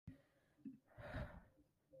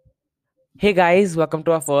Hey guys, welcome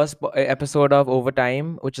to our first episode of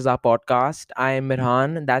Overtime, which is our podcast. I am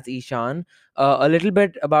Mirhan, that's Ishan. A little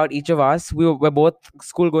bit about each of us. We're both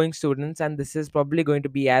school going students, and this is probably going to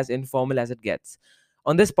be as informal as it gets.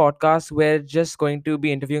 On this podcast, we're just going to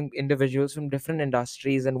be interviewing individuals from different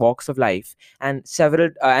industries and walks of life, and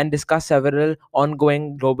discuss several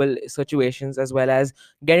ongoing global situations as well as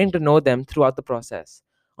getting to know them throughout the process.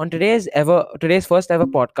 On today's first ever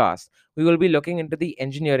podcast, we will be looking into the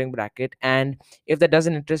engineering bracket. And if that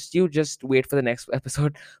doesn't interest you, just wait for the next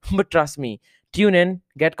episode. But trust me, tune in,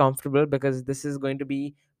 get comfortable, because this is going to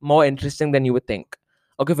be more interesting than you would think.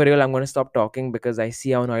 Okay, for real, I'm going to stop talking because I see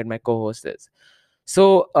how annoyed my co-host is.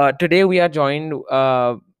 So today we are joined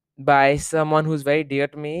by someone who's very dear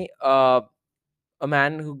to me, a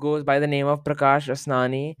man who goes by the name of Prakash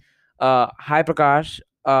Asnani. Hi, Prakash.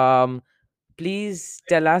 Please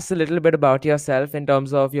tell us a little bit about yourself in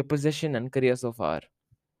terms of your position and career so far.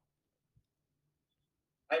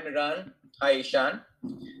 Hi, Miran. Hi, Ishan.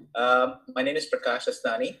 My name is Prakash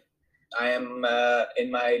Astani. I am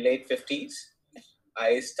in my late 50s.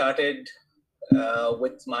 I started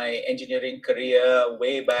with my engineering career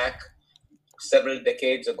way back several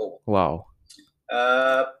decades ago. Wow.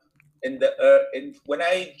 Uh, when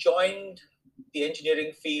I joined the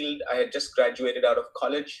engineering field, I had just graduated out of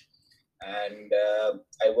college, and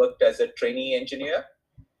I worked as a trainee engineer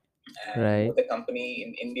and Right. with a company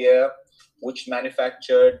in India which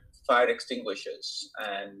manufactured fire extinguishers,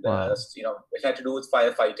 and Wow. it had to do with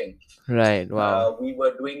firefighting. Right. Wow. We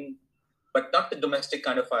were doing, but not the domestic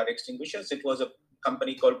kind of fire extinguishers. It was a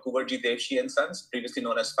company called Kuvarji Devshi and Sons, previously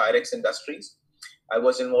known as Firex Industries. I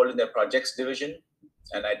was involved in their projects division,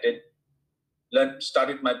 and I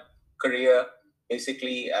started my career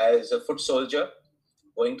basically as a foot soldier,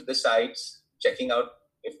 going to the sites, checking out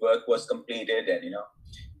if work was completed, and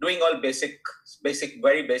doing all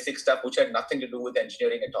very basic stuff which had nothing to do with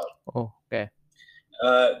engineering at all. Oh, okay.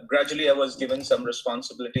 Gradually, I was given some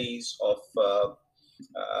responsibilities of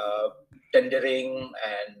tendering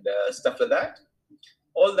and stuff like that.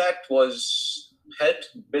 All that was helped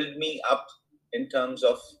build me up in terms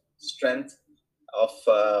of strength of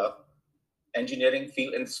engineering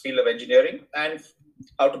field in this field of engineering and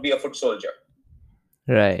how to be a foot soldier.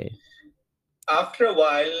 Right. After a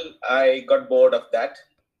while, I got bored of that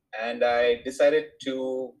and I decided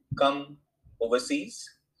to come overseas,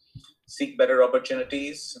 seek better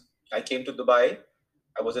opportunities. I came to Dubai.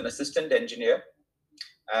 I was an assistant engineer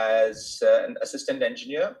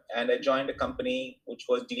and I joined a company which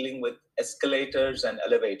was dealing with escalators and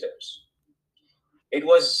elevators. It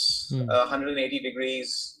was Hmm. 180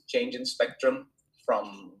 degrees change in spectrum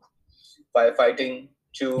from firefighting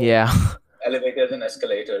to Yeah. elevators and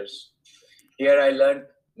escalators. Here I learned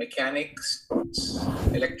mechanics,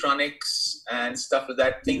 electronics, and stuff like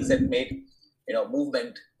that, things that made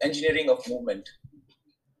movement, engineering of movement,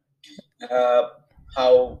 uh,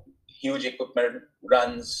 how huge equipment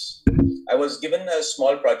runs. I was given a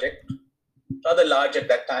small project, rather large at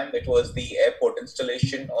that time. It was the airport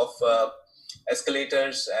installation of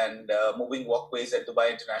escalators and moving walkways at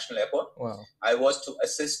Dubai International Airport. Wow. I was to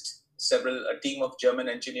assist a team of German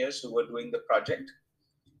engineers who were doing the project.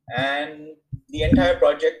 And the entire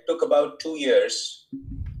project took about 2 years.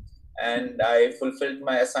 And I fulfilled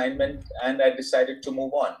my assignment and I decided to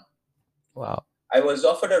move on. Wow. I was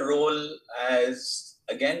offered a role as,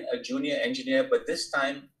 again, a junior engineer, but this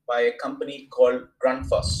time by a company called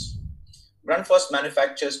Grundfos. Grundfos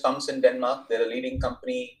manufactures pumps in Denmark. They're a leading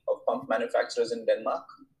company of pump manufacturers in Denmark.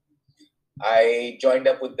 I joined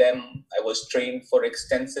up with them. I was trained for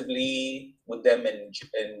extensively with them in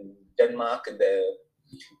Denmark in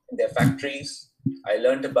their factories. I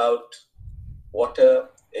learned about water,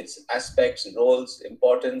 its aspects, roles,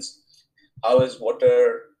 importance. How is water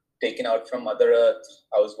taken out from Mother Earth?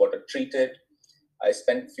 How is water treated? I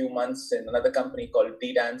spent a few months in another company called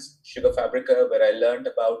Dedance Sugar Fabrica, where I learned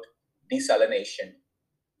about desalination.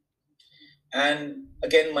 And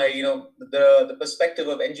again, the perspective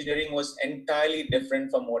of engineering was entirely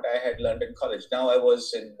different from what I had learned in college. Now I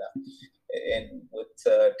was in with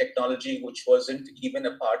technology, which wasn't even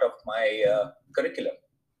a part of my curriculum.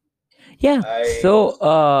 Yeah. I So,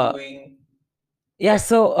 was doing yeah. yeah.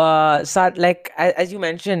 So, like as you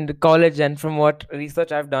mentioned, college, and from what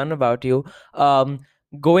research I've done about you,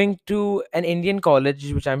 going to an Indian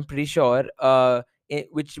college, which I'm pretty sure,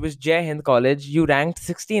 which was Jai Hind College, you ranked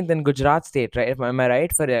 16th in Gujarat State, right? Am I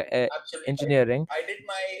right for Absolutely correct. engineering? I did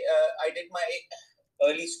my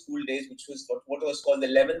early school days, which was what was called the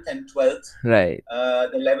 11th and 12th. Right.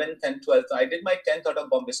 The 11th and 12th. I did my 10th out of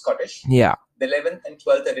Bombay Scottish. Yeah. The 11th and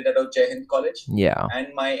 12th I did out of Jai Hind College. Yeah. And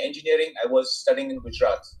my engineering I was studying in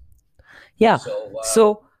Gujarat. Yeah. So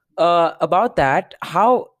So, about that,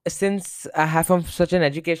 how, since I have from such an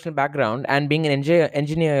educational background and being an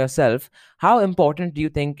engineer yourself, how important do you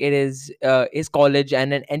think it is college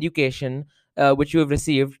and an education which you have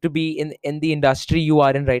received to be in the industry you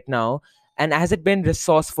are in right now, and has it been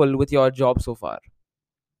resourceful with your job so far?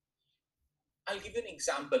 I'll give you an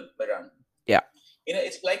example, Baran. Yeah.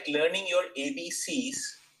 It's like learning your ABCs.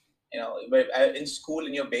 In school,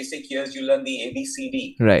 in your basic years, you learn the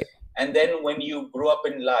ABCD. Right. And then when you grow up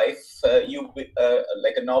in life,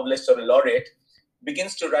 like a novelist or a laureate,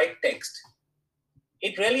 begins to write text.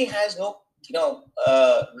 It really has no,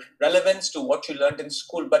 relevance to what you learned in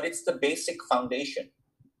school, but it's the basic foundation.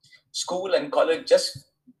 School and college just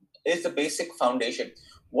is the basic foundation.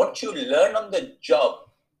 What you learn on the job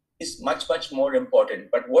is much, much more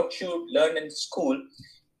important. But what you learn in school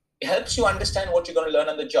helps you understand what you're going to learn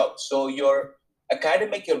on the job. So your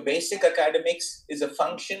basic academics is a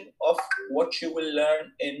function of what you will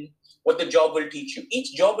learn in what the job will teach you.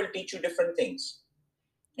 Each job will teach you different things.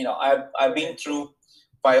 I've been through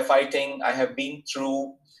firefighting. I have been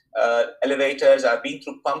through elevators. I've been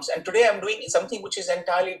through pumps, and today I'm doing something which is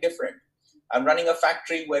entirely different. I'm running a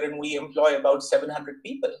factory wherein we employ about 700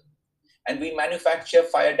 people, and we manufacture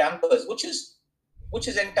fire dampers, which is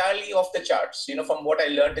entirely off the charts. From what I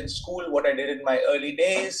learned in school, what I did in my early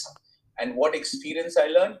days, and what experience I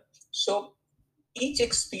learned. So each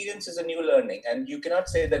experience is a new learning, and you cannot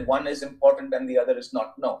say that one is important and the other is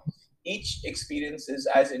not. No, each experience is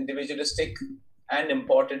as individualistic and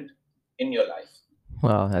important in your life.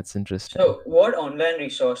 Wow, that's interesting. So, what online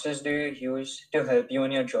resources do you use to help you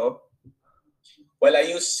in your job? Well, I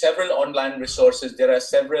use several online resources. There are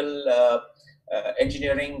several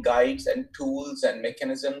engineering guides and tools and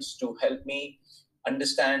mechanisms to help me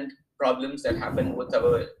understand problems that happen with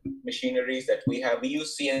our machineries that we have. We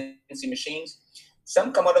use CNC machines.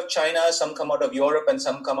 Some come out of China, some come out of Europe, and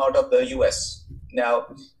some come out of the US. Now,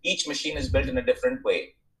 each machine is built in a different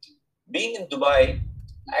way. Being in Dubai,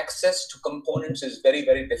 access to components is very,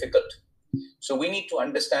 very difficult. So we need to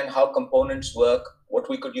understand how components work, what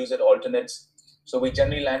we could use as alternates. So we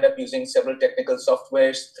generally land up using several technical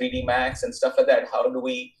softwares, 3D Max and stuff like that. How do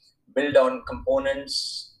we build on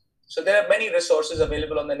components? So there are many resources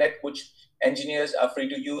available on the net which engineers are free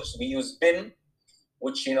to use. We use BIM,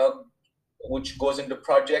 which which goes into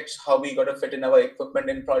projects, how we got to fit in our equipment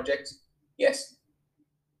in projects. Yes.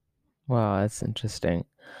 Wow, that's interesting.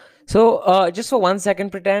 So, just for 1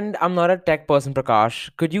 second, pretend I'm not a tech person, Prakash.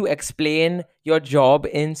 Could you explain your job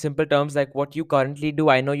in simple terms, like what you currently do?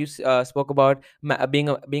 I know you spoke about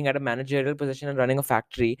being at a managerial position and running a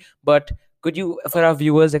factory, but could you, for our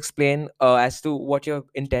viewers, explain as to what your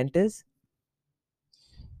intent is?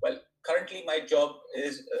 Well, currently my job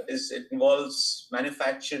is it involves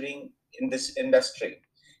manufacturing in this industry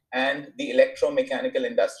and the electromechanical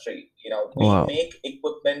industry. We Wow. make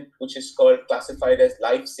equipment which is called classified as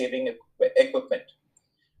life-saving equipment,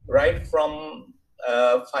 right from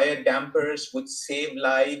fire dampers which save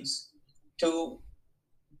lives to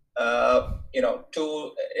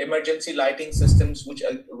to emergency lighting systems which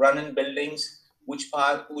run in buildings which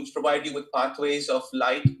provide you with pathways of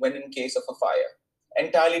light when in case of a fire.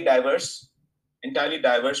 Entirely diverse, entirely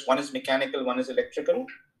diverse. One is mechanical, one is electrical.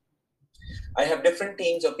 I have different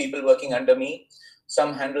teams of people working under me.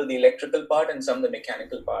 Some handle the electrical part and some the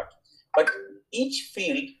mechanical part. But each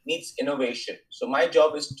field needs innovation. So my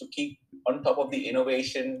job is to keep on top of the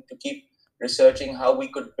innovation, to keep researching how we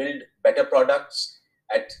could build better products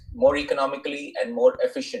at more economically and more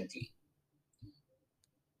efficiently.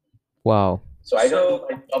 Wow. So I don't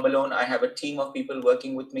do my job alone. I have a team of people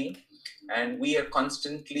working with me, and we are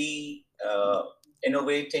constantly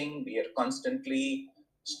innovating. We are constantly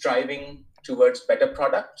striving towards better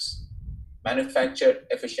products manufactured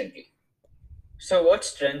efficiently. So, what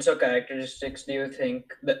strengths or characteristics do you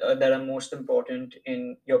think that are most important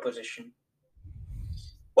in your position?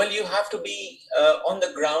 Well, you have to be on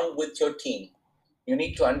the ground with your team. You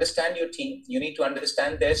need to understand your team. You need to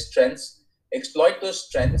understand their strengths, exploit those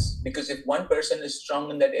strengths, because if one person is strong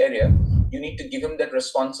in that area, you need to give him that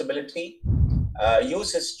responsibility,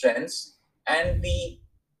 use his strengths, and the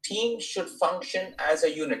team should function as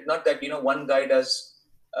a unit. Not that one guy does,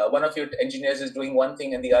 one of your engineers is doing one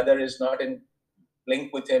thing and the other is not in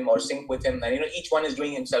link with him or sync with him, and each one is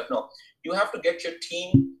doing himself. No, you have to get your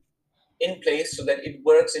team in place so that it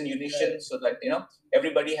works in unison, so that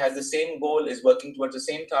everybody has the same goal, is working towards the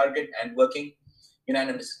same target and working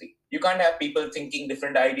unanimously. You can't have people thinking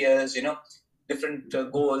different ideas, different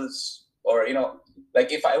goals, or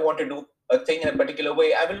like if I want to do a thing in a particular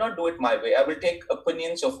way, I will not do it my way. I will take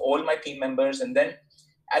opinions of all my team members, and then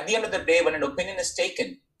at the end of the day, when an opinion is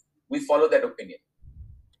taken, we follow that opinion.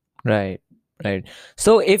 Right, right.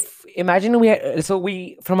 So if imagine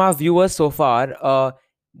we from our viewers so far,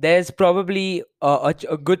 there's probably a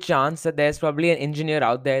good chance that there's probably an engineer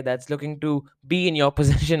out there that's looking to be in your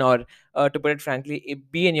position, or to put it frankly,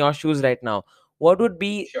 be in your shoes right now. What would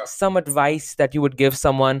be Sure. some advice that you would give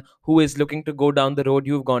someone who is looking to go down the road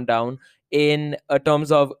you've gone down in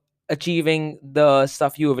terms of achieving the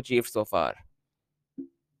stuff you have achieved so far?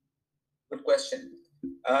 Good question.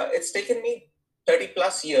 It's taken me 30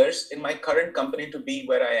 plus years in my current company to be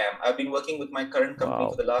where I am. I've been working with my current company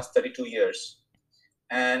Wow. for the last 32 years.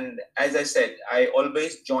 And as I said, I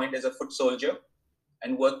always joined as a foot soldier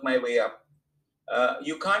and worked my way up.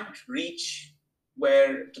 You can't reach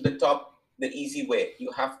where to the top the easy way.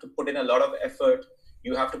 You have to put in a lot of effort.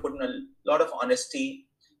 You have to put in a lot of honesty,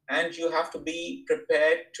 and you have to be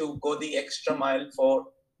prepared to go the extra mile for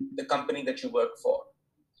the company that you work for.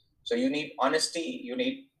 So you need honesty. You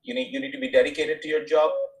need to be dedicated to your job,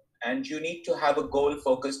 and you need to have a goal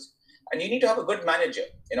focused, and you need to have a good manager.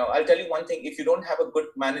 I'll tell you one thing: if you don't have a good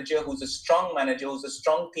manager, who's a strong manager, who's a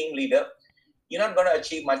strong team leader, you're not going to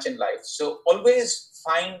achieve much in life. So always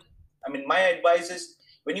my advice is,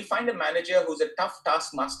 when you find a manager who's a tough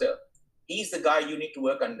taskmaster, he's the guy you need to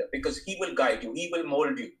work under, because he will guide you, he will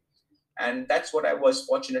mold you. And that's what I was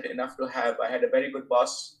fortunate enough to have. I had a very good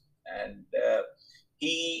boss, and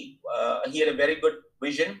he had a very good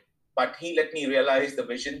vision, but he let me realize the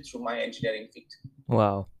vision through my engineering feat.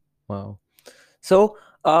 Wow. Wow. So,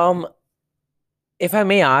 if I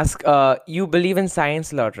may ask, you believe in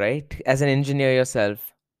science a lot, right? As an engineer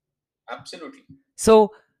yourself. Absolutely.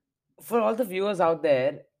 So, for all the viewers out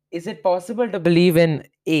there, is it possible to believe in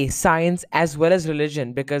a science as well as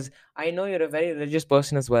religion? Because I know you're a very religious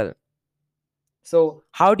person as well. So,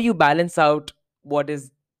 how do you balance out what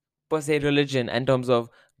is per se religion in terms of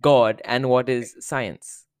God and what is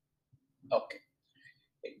science? Okay.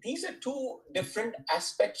 These are two different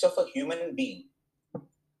aspects of a human being.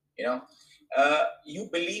 You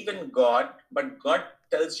believe in God, but God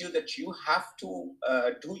tells you that you have to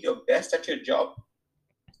do your best at your job.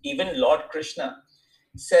 Even Lord Krishna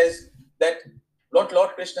says that, Lord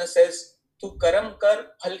Krishna says, "Tu karam kar,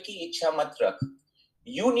 phal ki ichha mat rakh."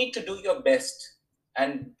 You need to do your best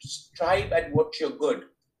and strive at what you're good.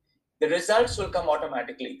 The results will come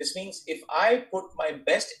automatically. This means if I put my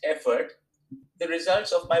best effort, the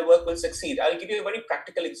results of my work will succeed. I'll give you a very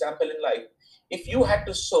practical example in life. If you had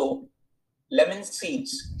to sow lemon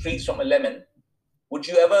seeds, trees from a lemon, what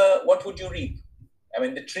would you reap?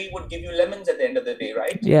 The tree would give you lemons at the end of the day,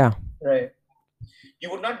 right? Yeah. Right. You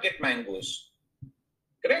would not get mangoes.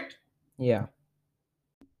 Correct? Yeah.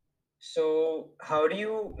 So, how do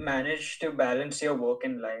you manage to balance your work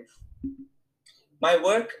and life? My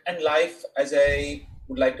work and life, as I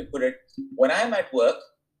would like to put it, when I'm at work,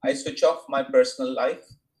 I switch off my personal life.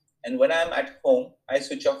 And when I'm at home, I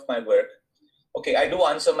switch off my work. Okay, I do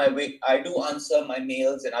answer my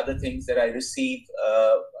mails and other things that I receive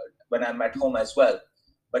when I'm at home as well.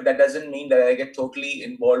 But that doesn't mean that I get totally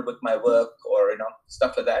involved with my work or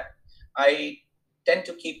stuff like that. I tend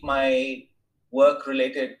to keep my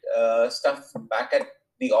work-related stuff back at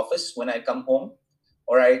the office when I come home,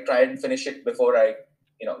 or I try and finish it before I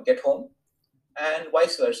get home, and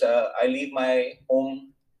vice versa. I leave my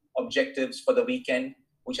home objectives for the weekend,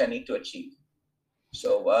 which I need to achieve.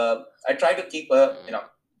 So I try to keep a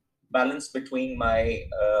balance between my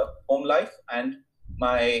home life and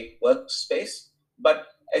my workspace, but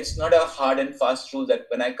it's not a hard and fast rule that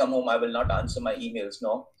when I come home I will not answer my emails.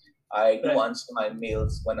 No, I do answer my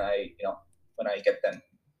mails when I get them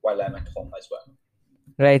while I'm at home as well.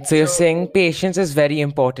 Right. So you're saying patience is very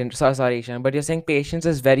important. So sorry, Ishan, but you're saying patience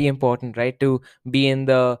is very important, right? To be in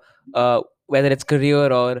the whether it's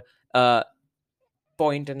career or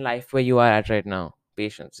point in life where you are at right now.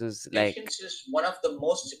 Patience is one of the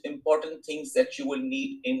most important things that you will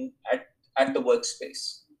need at the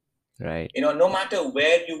workspace. Right. No matter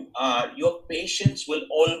where you are, your patience will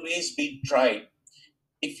always be tried.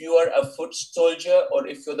 If you are a foot soldier or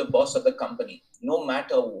if you're the boss of the company, no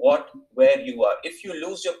matter where you are, if you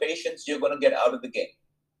lose your patience, you're going to get out of the game.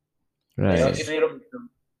 Right.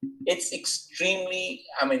 It's extremely,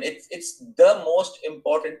 it's the most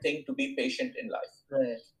important thing to be patient in life.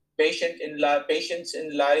 Right. Patience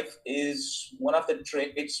in life is one of the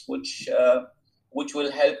traits which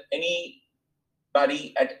will help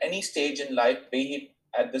anybody at any stage in life, be it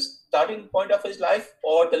at the starting point of his life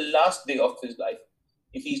or the last day of his life.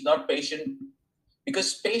 If he's not patient,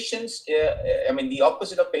 because patience, the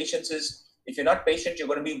opposite of patience is, if you're not patient, you're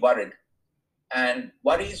going to be worried. And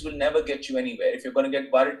worries will never get you anywhere. If you're going to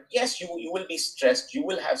get worried, yes, you will be stressed. You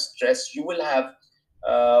will have stress. You will have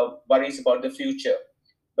worries about the future,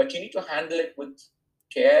 but you need to handle it with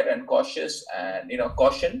care and cautious and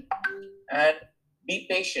caution, and be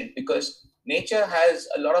patient, because nature has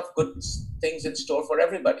a lot of good things in store for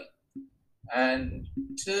everybody. And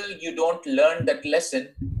till you don't learn that lesson,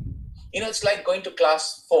 it's like going to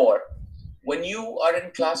class 4. When you are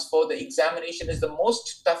in class 4, the examination is the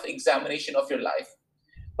most tough examination of your life.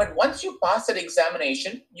 But once you pass that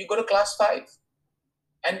examination, you go to class 5,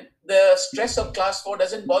 and the stress of class 4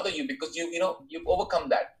 doesn't bother you, because you've overcome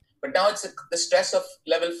that. But now it's the stress of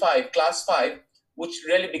level 5, class 5, which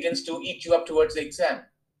really begins to eat you up towards the exam.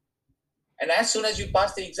 And as soon as you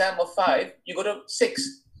pass the exam of 5, you go to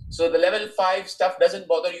 6. So the level 5 stuff doesn't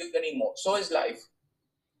bother you anymore. So is life.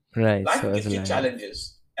 Right. So Life is gives you life.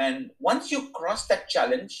 challenges, and once you cross that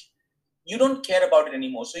challenge, you don't care about it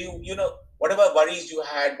anymore. So whatever worries you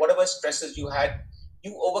had, whatever stresses you had,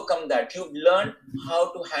 you overcome that. You've learned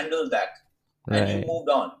how to handle that, and you Right. moved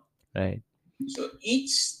on. Right. So each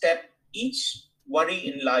step, each worry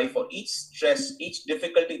in life, or each stress, each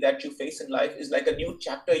difficulty that you face in life is like a new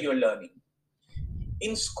chapter you're learning.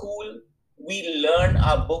 In school, we learn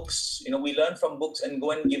our books, we learn from books and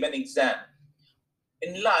go and give an exam.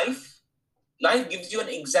 In life gives you an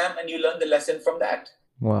exam and you learn the lesson from that.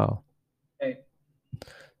 Wow. Right.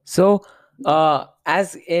 So,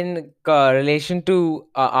 as in relation to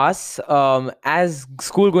us, as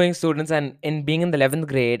school going students and in being in the 11th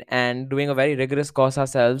grade and doing a very rigorous course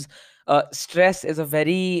ourselves, stress is a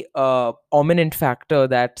very ominent factor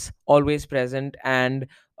that's always present, and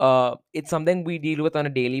it's something we deal with on a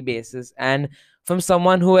daily basis. And from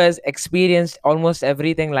someone who has experienced almost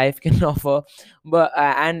everything life can offer, but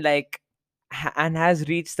and like and has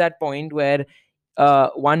reached that point where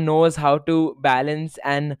one knows how to balance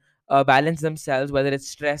themselves, whether it's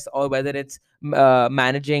stress or whether it's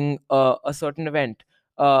managing a certain event.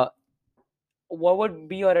 uh, what would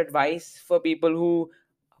be your advice for people who,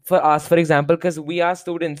 for us for example, because we are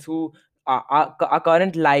students who our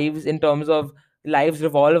current lives in terms of lives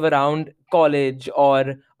revolve around college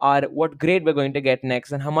or our what grade we're going to get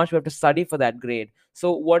next and how much we have to study for that grade.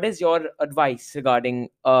 So what is your advice regarding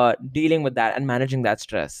dealing with that and managing that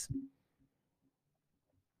stress?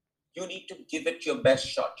 You need to give it your best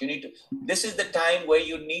shot. This is the time where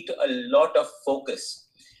you need a lot of focus.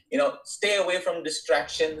 Stay away from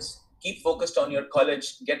distractions, keep focused on your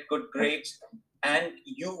college, get good grades, and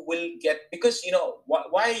you will get, because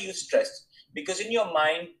why are you stressed? Because in your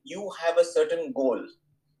mind you have a certain goal.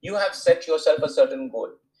 You have set yourself a certain goal.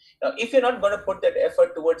 Now if you're not going to put that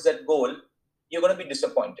effort towards that goal, you're going to be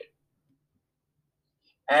disappointed.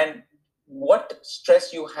 And what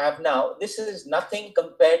stress you have now, this is nothing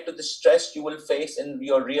compared to the stress you will face in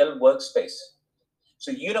your real workspace.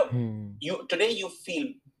 So you today you feel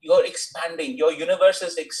you're expanding, your universe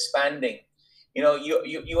is expanding.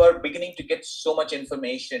 You are beginning to get so much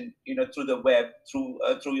information, through the web,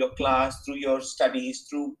 through your class, through your studies,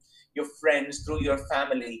 through your friends, through your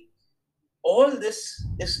family. All this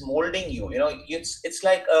is molding you. It's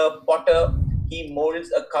like a potter. He molds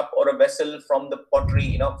a cup or a vessel from the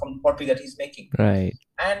pottery, from pottery that he's making. Right.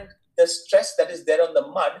 And the stress that is there on the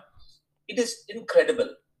mud, it is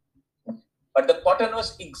incredible. But the potter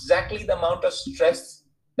knows exactly the amount of stress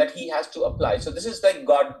that he has to apply. So this is like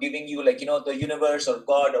God giving you, like, the universe or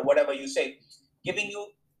God or whatever you say, giving you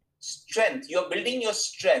strength. You're building your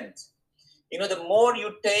strength. The more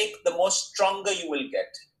you take, the more stronger you will get.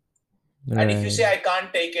 Right. And if you say, I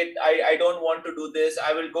can't take it, I don't want to do this,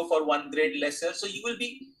 I will go for one grade lesser, so you will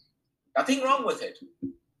be, nothing wrong with it.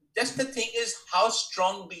 Just the thing is, how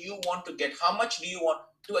strong do you want to get? How much do you want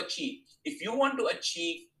to achieve? If you want to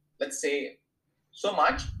achieve, let's say, so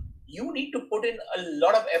much, you need to put in a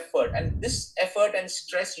lot of effort. And this effort and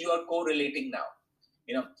stress, you are correlating now.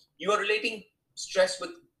 You are relating stress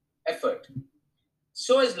with effort.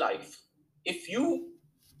 So is life. If you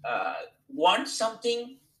want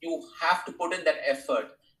something, you have to put in that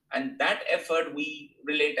effort, and that effort we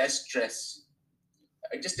relate as stress.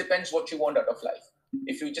 It just depends what you want out of life.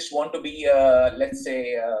 If you just want to be, let's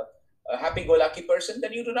say, a happy-go-lucky person,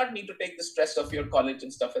 then you do not need to take the stress of your college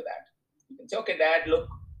and stuff like that. You can say, okay, Dad, look,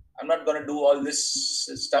 I'm not going to do all this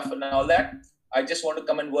stuff and all that. I just want to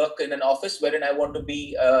come and work in an office wherein I want to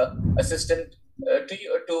be assistant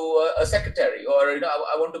to a secretary, or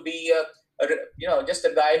I want to be just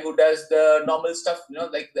a guy who does the normal stuff,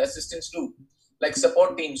 like the assistants do, like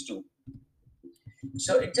support teams do.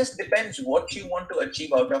 So it just depends what you want to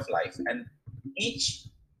achieve out of life, and each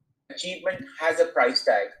achievement has a price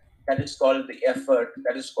tag. That is called the effort,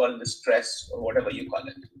 that is called the stress, or whatever you call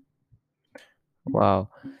it. Wow.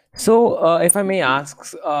 So if I may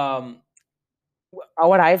ask,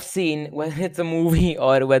 what I've seen, whether it's a movie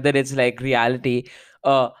or whether it's like reality,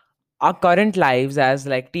 uh, our current lives as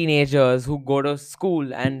like teenagers who go to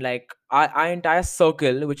school, and like our entire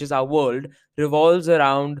circle, which is our world, revolves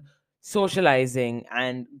around socializing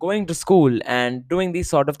and going to school and doing these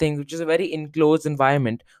sort of things, which is a very enclosed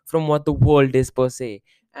environment from what the world is per se,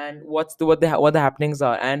 and what the happenings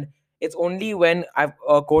are. And it's only when I've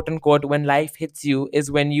quote unquote when life hits you is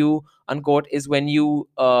when you unquote is when you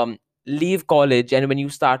leave college and when you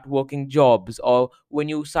start working jobs or when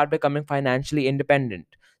you start becoming financially independent.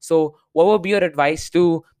 So what would be your advice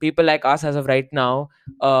to people like us as of right now,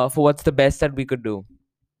 for what's the best that we could do?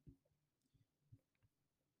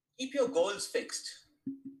 Keep your goals fixed.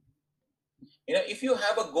 If you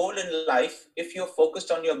have a goal in life, if you're focused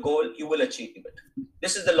on your goal, you will achieve it.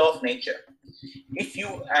 This is the law of nature. If you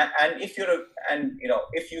and if you're and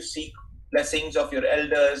if you seek blessings of your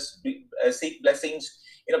elders, seek blessings.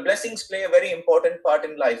 Blessings play a very important part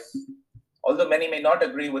in life, although many may not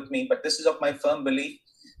agree with me, but this is of my firm belief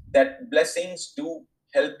that blessings do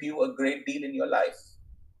help you a great deal in your life.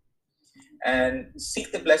 And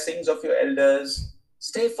seek the blessings of your elders,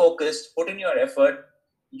 stay focused, put in your effort.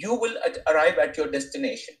 You will arrive at your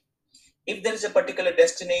destination. If there is a particular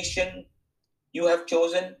destination you have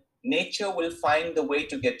chosen, nature will find the way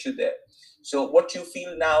to get you there. So what you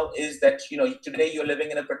feel now is that today you're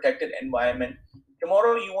living in a protected environment.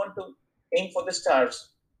 Tomorrow you want to aim for the stars.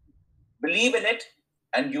 Believe in it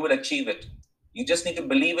and you will achieve it. You just need to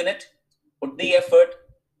believe in it, put the effort,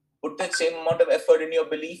 put the same amount of effort in your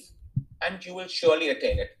belief, and you will surely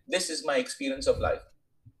attain it. This is my experience of life.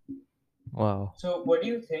 Wow. So, what do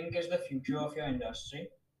you think is the future of your industry?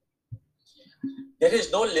 There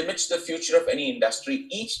is no limit to the future of any industry.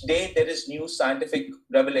 Each day there is new scientific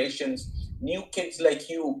revelations. New kids like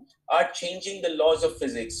you are changing the laws of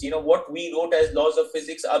physics. What we wrote as laws of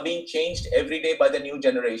physics are being changed every day by the new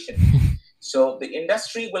generation. So the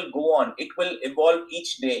industry will go on. It will evolve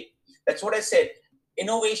each day. That's what I said.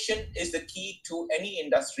 Innovation is the key to any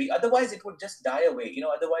industry. Otherwise, it would just die away.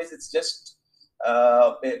 Otherwise it's just,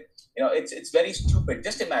 it's very stupid.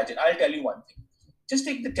 Just imagine. I'll tell you one thing. Just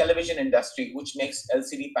take the television industry, which makes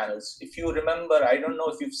LCD panels. If you remember, I don't know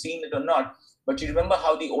if you've seen it or not, but you remember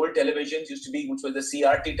how the old televisions used to be, which were the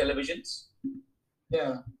CRT televisions?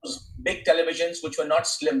 Yeah. Those big televisions, which were not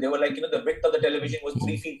slim. They were like, the width of the television was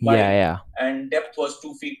 3 feet wide. Yeah. And depth was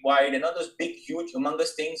 2 feet wide. And all those big, huge,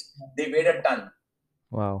 humongous things, they weighed a ton.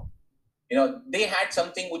 Wow. They had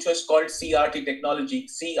something which was called CRT technology,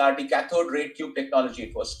 CRT, cathode ray tube technology,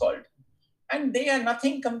 it was called. And they are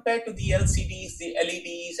nothing compared to the LCDs, the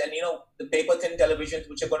LEDs, and the paper thin televisions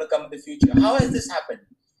which are going to come in the future. How has this happened?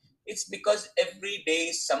 It's because every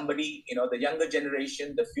day somebody, the younger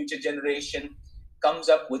generation, the future generation, comes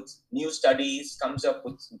up with new studies, comes up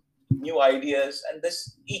with new ideas, and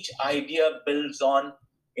each idea builds on.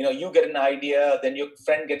 You get an idea, then your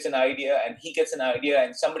friend gets an idea, and he gets an idea,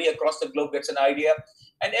 and somebody across the globe gets an idea,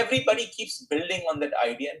 and everybody keeps building on that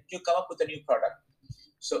idea, and you come up with a new product.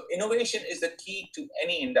 So innovation is the key to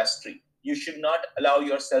any industry. You should not allow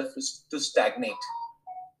yourself to stagnate.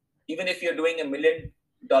 Even if you're doing $1 million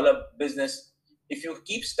business, if you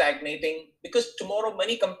keep stagnating, because tomorrow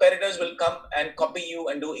many competitors will come and copy you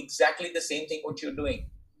and do exactly the same thing what you're doing.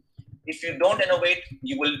 If you don't innovate,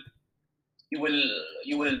 you will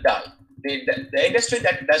die. The industry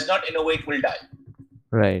that does not innovate will die.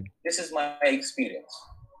 Right. This is my experience.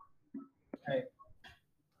 Right.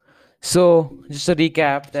 So just to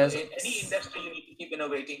recap, So in any industry, you need to keep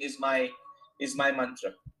innovating. Is my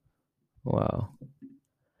mantra. Wow.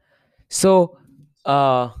 So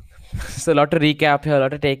so a lot to recap here, a lot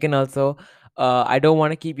to take in also. I don't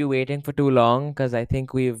want to keep you waiting for too long because I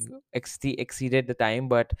think we've exceeded the time.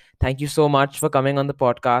 But thank you so much for coming on the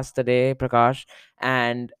podcast today, Prakash,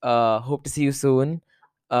 and hope to see you soon.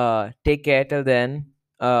 Take care till then.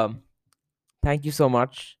 Thank you so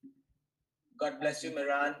much. God bless you,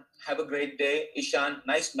 Miran. Have a great day, Ishan.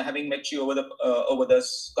 Nice having met you over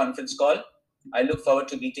this conference call. I look forward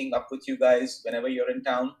to meeting up with you guys whenever you're in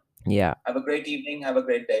town. Yeah. Have a great evening. Have a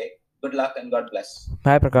great day. Good luck and God bless.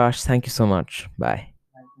 Bye, Prakash. Thank you so much. Bye.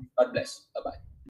 God bless. Bye bye.